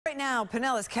Right now,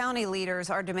 Pinellas County leaders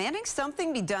are demanding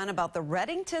something be done about the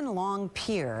Redington Long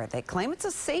Pier. They claim it's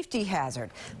a safety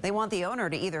hazard. They want the owner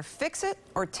to either fix it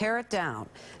or tear it down.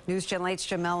 News Channel 8's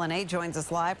Jamel joins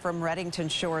us live from Redington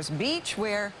Shores Beach,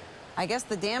 where I guess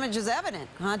the damage is evident.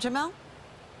 Huh, Jamel?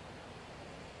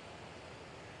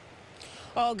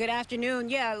 Oh, good afternoon.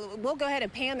 Yeah, we'll go ahead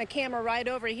and pan the camera right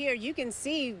over here. You can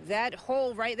see that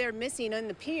hole right there missing on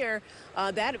the pier.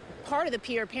 That part of the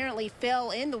pier apparently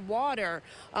fell in the water.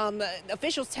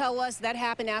 Officials tell us that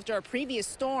happened after a previous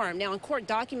storm. Now, in court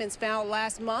documents found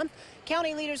last month,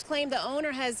 county leaders claim the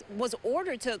owner was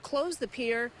ordered to close the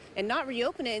pier and not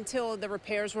reopen it until the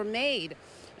repairs were made.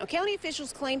 Now, county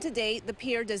officials claim to date the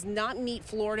pier does not meet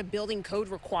Florida building code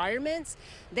requirements.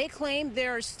 They claim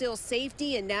there are still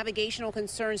safety and navigational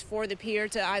concerns for the pier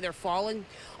to either fall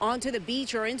onto the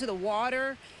beach or into the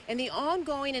water, and the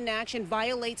ongoing inaction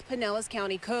violates Pinellas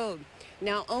County code.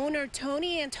 Now, owner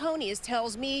Tony Antonius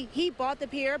tells me he bought the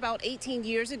pier about 18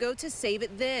 years ago to save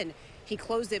it then. He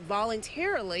closed it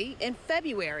voluntarily in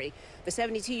February. The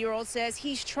 72-year-old says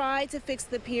he's tried to fix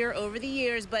the pier over the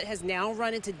years, but has now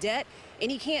run into debt, and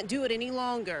he can't do it any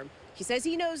longer. He says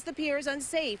he knows the pier is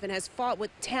unsafe and has fought with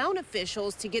town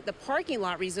officials to get the parking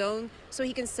lot rezoned so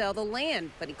he can sell the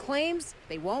land, but he claims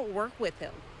they won't work with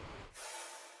him.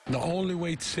 The only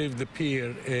way to save the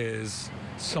pier is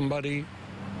somebody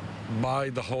buy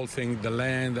the whole thing, the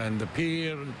land and the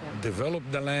pier, develop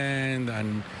the land,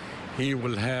 and he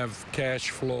will have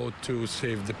cash flow to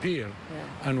save the pier.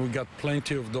 And we got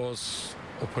plenty of those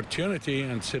opportunity,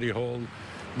 and City Hall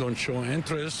don't show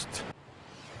interest.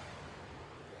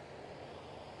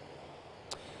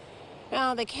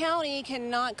 Now, the county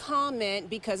cannot comment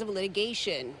because of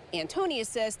litigation. Antonius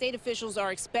says state officials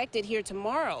are expected here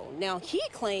tomorrow. Now, he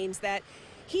claims that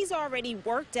he's already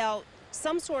worked out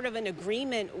some sort of an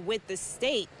agreement with the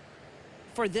state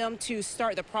for them to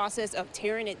start the process of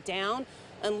tearing it down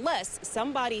unless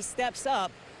somebody steps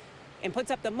up and puts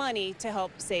up the money to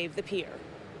help save the pier.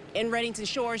 In Redington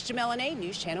Shores, Jamel,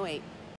 News Channel 8.